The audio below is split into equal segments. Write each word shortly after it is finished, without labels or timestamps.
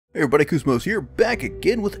Hey everybody, Koosemose here, back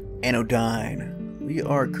again with Anodyne. We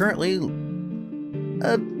are currently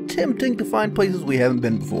attempting to find places we haven't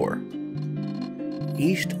been before.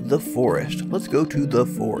 East the forest. Let's go to the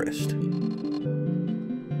forest.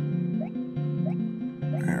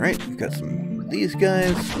 Alright, we've got some of these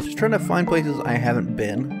guys. Just trying to find places I haven't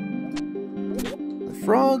been. The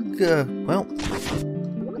frog, well,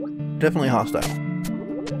 definitely hostile.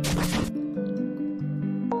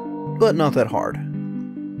 But not that hard.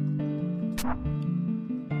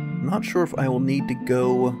 Not sure if I will need to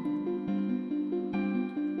go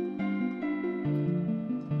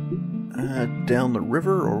down the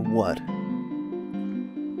river or what.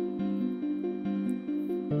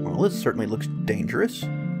 Well, this certainly looks dangerous.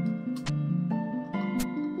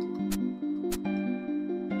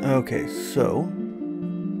 Okay, so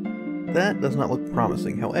that does not look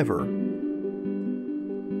promising. However,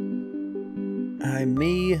 I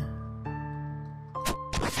may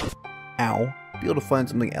be able to find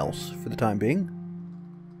something else for the time being.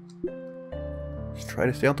 Let's try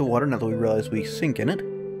to stay out the water now that we realize we sink in it.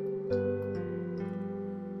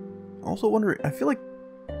 Also wonder, I feel like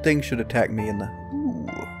things should attack me in the... Ooh.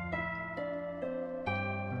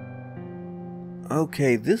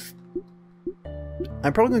 Okay, this...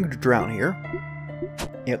 I'm probably going to drown here.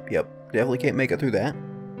 Yep. Definitely can't make it through that.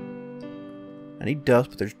 I need dust,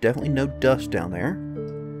 but there's definitely no dust down there.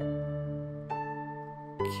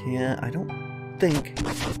 I don't think...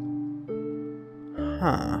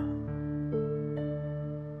 Huh.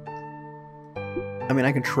 I mean,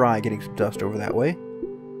 I can try getting some dust over that way.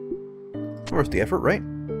 Worth the effort, right?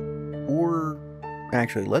 Or...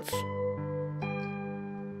 Actually, let's...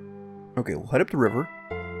 Okay, we'll head up the river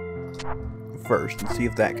first and see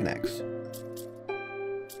if that connects.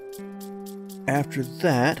 After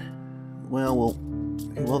that... Well,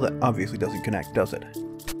 that obviously doesn't connect, does it?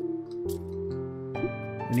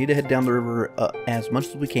 We need to head down the river as much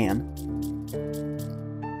as we can.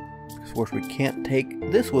 Of course, we can't take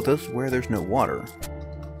this with us where there's no water.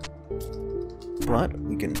 But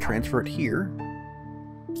we can transfer it here.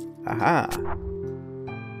 Aha!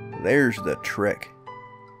 There's the trick.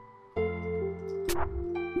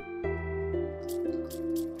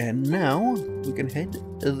 And now we can head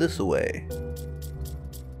this way.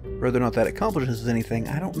 Whether or not that accomplishes anything,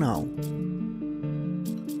 I don't know.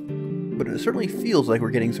 But it certainly feels like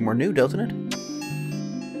we're getting somewhere new, doesn't it?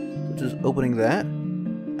 So just opening that.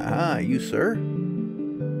 Ah, you sir?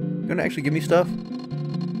 Gonna actually give me stuff?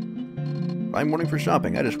 Fine morning for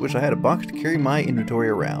shopping. I just wish I had a box to carry my inventory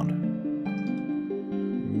around.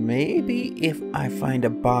 Maybe if I find a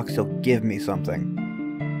box, he'll give me something.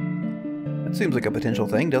 That seems like a potential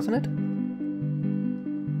thing, doesn't it?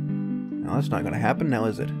 No, that's not gonna happen now,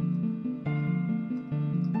 is it?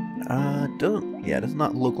 It does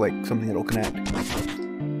not look like something that'll connect.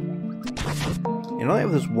 You know,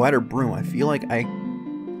 with this wider broom, I feel like I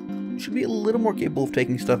should be a little more capable of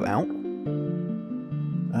taking stuff out.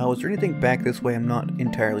 Was there anything back this way? I'm not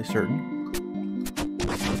entirely certain.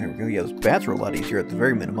 There we go. Yeah, those bats are a lot easier at the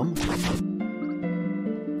very minimum.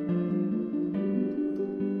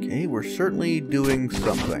 Okay, we're certainly doing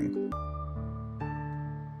something.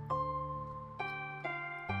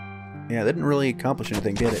 Yeah, that didn't really accomplish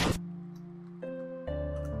anything, did it?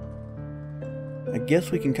 I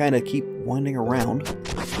guess we can kind of keep winding around.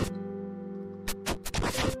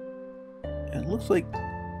 It looks like...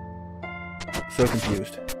 So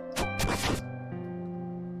confused.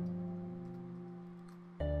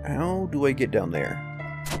 How do I get down there?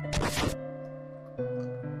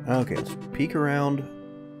 Okay, let's peek around.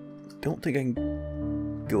 Don't think I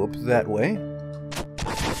can go up that way.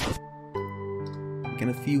 Get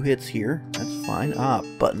a few hits here. That's fine. Ah,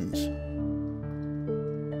 buttons.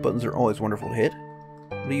 Buttons are always wonderful to hit.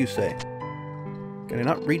 What do you say? Can I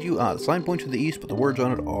not read you? Ah, the sign points to the east, but the words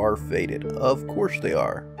on it are faded. Of course they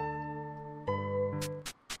are.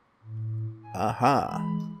 Aha.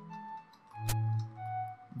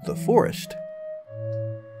 The forest.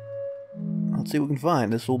 Let's see what we can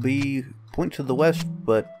find. This will be point to the west,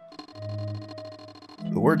 but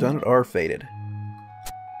the words on it are faded.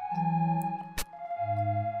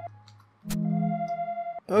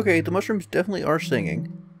 Okay, the mushrooms definitely are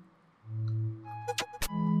singing.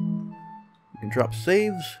 You can drop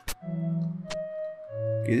saves.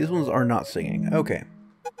 Okay, these ones are not singing. Okay.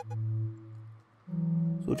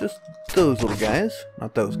 So just those little guys.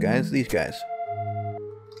 Not those guys, these guys.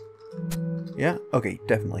 Yeah? Okay,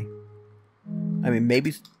 definitely. I mean,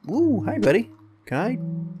 maybe... Ooh, hi, buddy. Can I...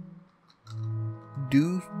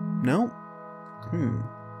 do... No?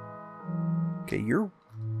 Okay, you're...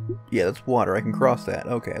 Yeah, that's water. I can cross that.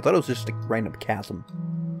 Okay, I thought it was just a random chasm,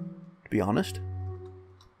 to be honest.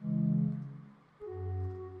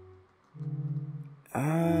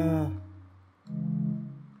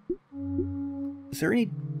 Is there any...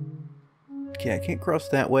 Okay, I can't cross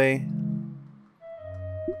that way.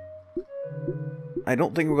 I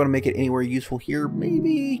don't think we're going to make it anywhere useful here.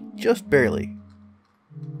 Maybe just barely.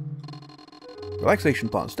 Relaxation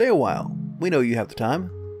pond. Stay a while. We know you have the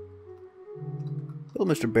time. Hello,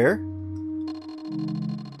 Mr. Bear.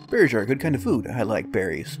 Berries are a good kind of food. I like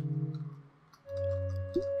berries.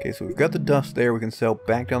 Okay, so we've got the dust there. We can sail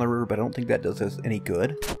back down the river, but I don't think that does us any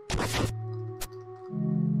good.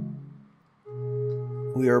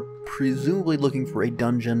 We are presumably looking for a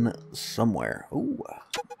dungeon somewhere. Ooh.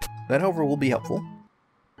 That, however, will be helpful.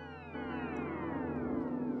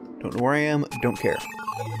 Don't know where I am. Don't care.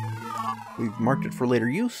 We've marked it for later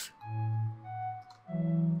use.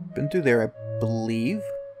 Been through there, I believe.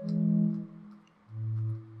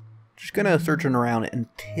 Just gonna searching around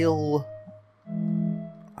until...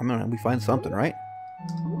 we find something, right?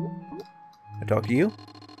 I talk to you?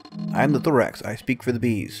 I am the thorax. I speak for the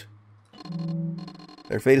bees.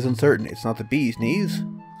 Their fate is uncertain. It's not the bees' knees.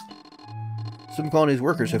 Some colonies'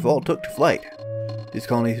 workers have all took to flight. These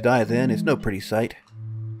colonies die then. It's no pretty sight.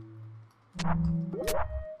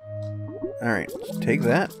 Alright, let's take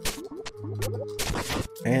that.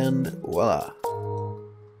 And voila.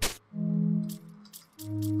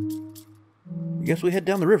 I guess we head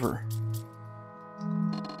down the river.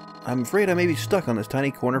 I'm afraid I may be stuck on this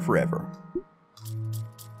tiny corner forever.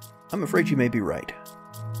 I'm afraid you may be right.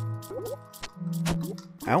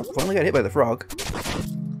 Ow, finally got hit by the frog.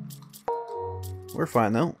 We're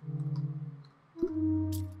fine, though.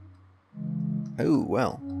 Oh,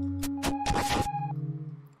 well.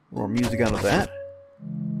 More music out of that.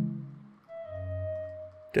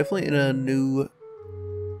 Definitely in a new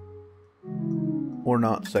or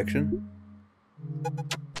not section.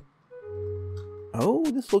 Oh,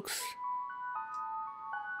 this looks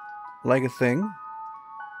like a thing.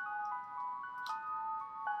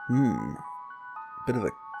 Bit of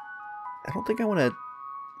a... I don't think I want to...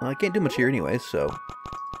 Well, I can't do much here anyway, so...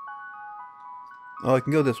 Oh, I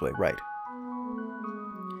can go this way, right.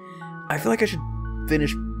 I feel like I should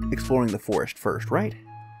finish exploring the forest first, right?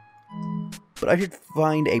 But I should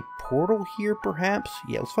find a portal here, perhaps?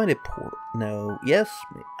 Yeah, let's find a portal. No. Yes?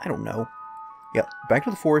 I don't know. Yeah, back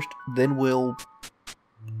to the forest, then we'll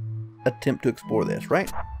attempt to explore this,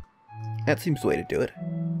 right? That seems the way to do it.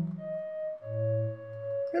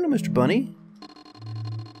 Hello, Mr. Bunny.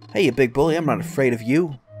 Hey, you big bully, I'm not afraid of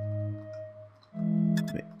you.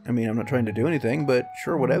 I mean, I'm not trying to do anything, but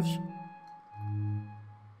sure, whatevs.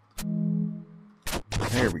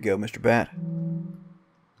 There we go, Mr. Bat.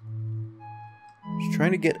 Just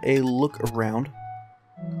trying to get a look around.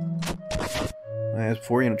 As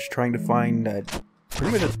before, just trying to find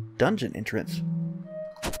pretty much a dungeon entrance.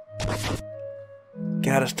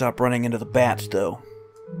 Gotta stop running into the bats, though.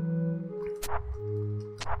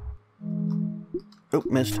 Oh,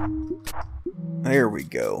 missed. There we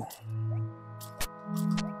go.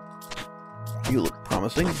 You look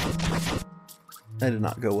promising. That did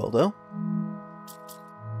not go well, though.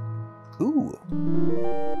 Ooh.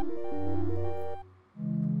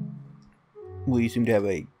 Well, you seem to have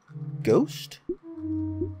a ghost?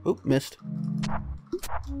 Oh, missed.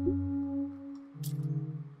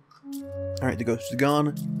 Alright, the ghost is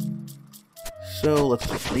gone. So, let's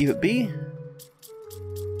just leave it be.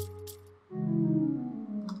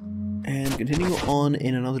 And continue on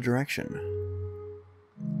in another direction.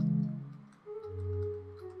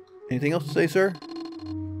 Anything else to say, sir?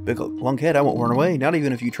 Big lunkhead, I won't run away, not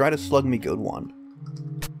even if you try to slug me, good one.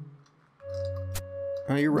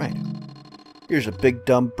 Oh, you're right. You're just a big,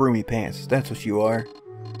 dumb, broomy pants. That's what you are.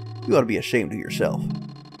 You ought to be ashamed of yourself.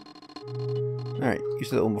 Alright, you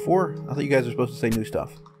said that one before? I thought you guys were supposed to say new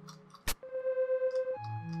stuff.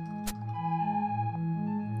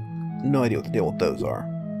 No idea what the deal with those are.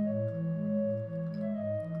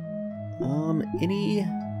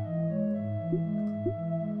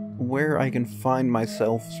 Where I can find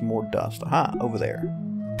myself some more dust. Aha, over there.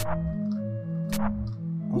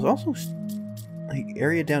 There's also an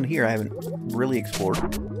area down here I haven't really explored.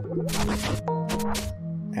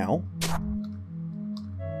 Ow.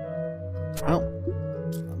 Well,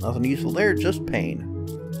 nothing useful there, just pain.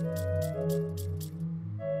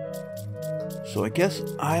 So I guess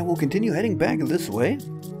I will continue heading back this way.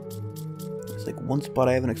 It's like one spot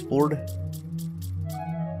I haven't explored.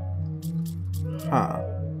 Huh.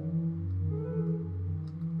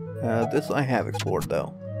 This I have explored,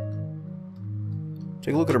 though.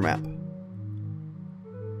 Take a look at our map.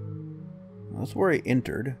 That's where I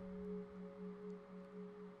entered.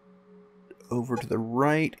 Over to the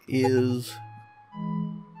right is...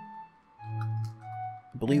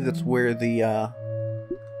 I believe that's where the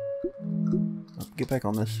Get back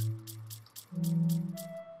on this.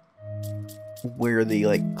 Where the,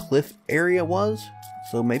 like, cliff area was.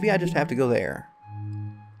 So maybe I just have to go there.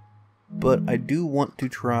 But I do want to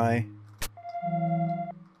try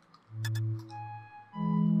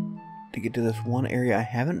to get to this one area I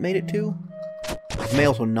haven't made it to. I may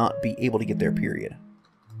also not be able to get there, period.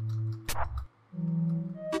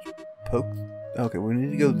 Poke. Okay, we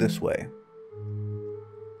need to go this way.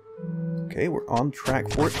 Okay, we're on track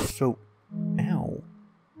for it, so... Ow.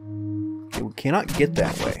 Okay, we cannot get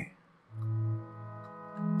that way.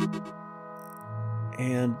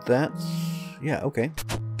 And that's... Yeah, okay.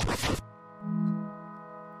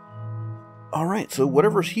 Alright, so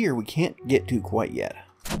whatever's here, we can't get to quite yet.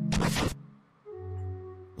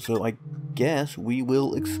 So I guess we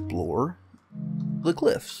will explore the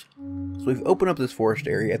cliffs. So we've opened up this forest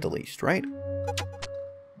area at the least, right?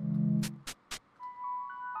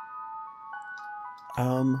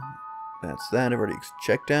 That's that. I've already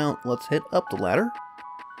checked out. Let's head up the ladder.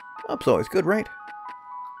 Up's always good, right?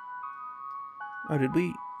 Oh, did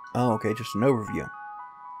we? Oh, okay, just an overview.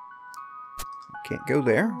 Can't go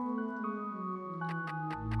there.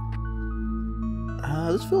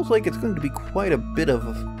 This feels like it's going to be quite a bit of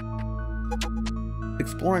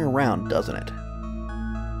exploring around, doesn't it?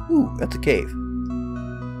 Ooh, that's a cave.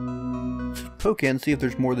 Let's poke in, see if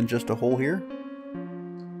there's more than just a hole here.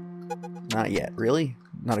 Not yet, really?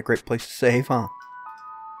 Not a great place to save, huh?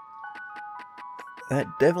 That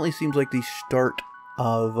definitely seems like the start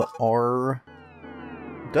of our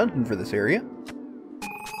dungeon for this area.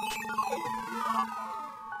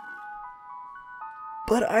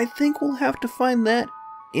 But I think we'll have to find that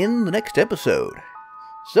in the next episode.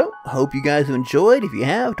 So, hope you guys have enjoyed. If you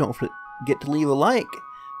have, don't forget to leave a like.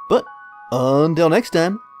 But, until next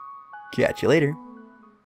time, catch you later.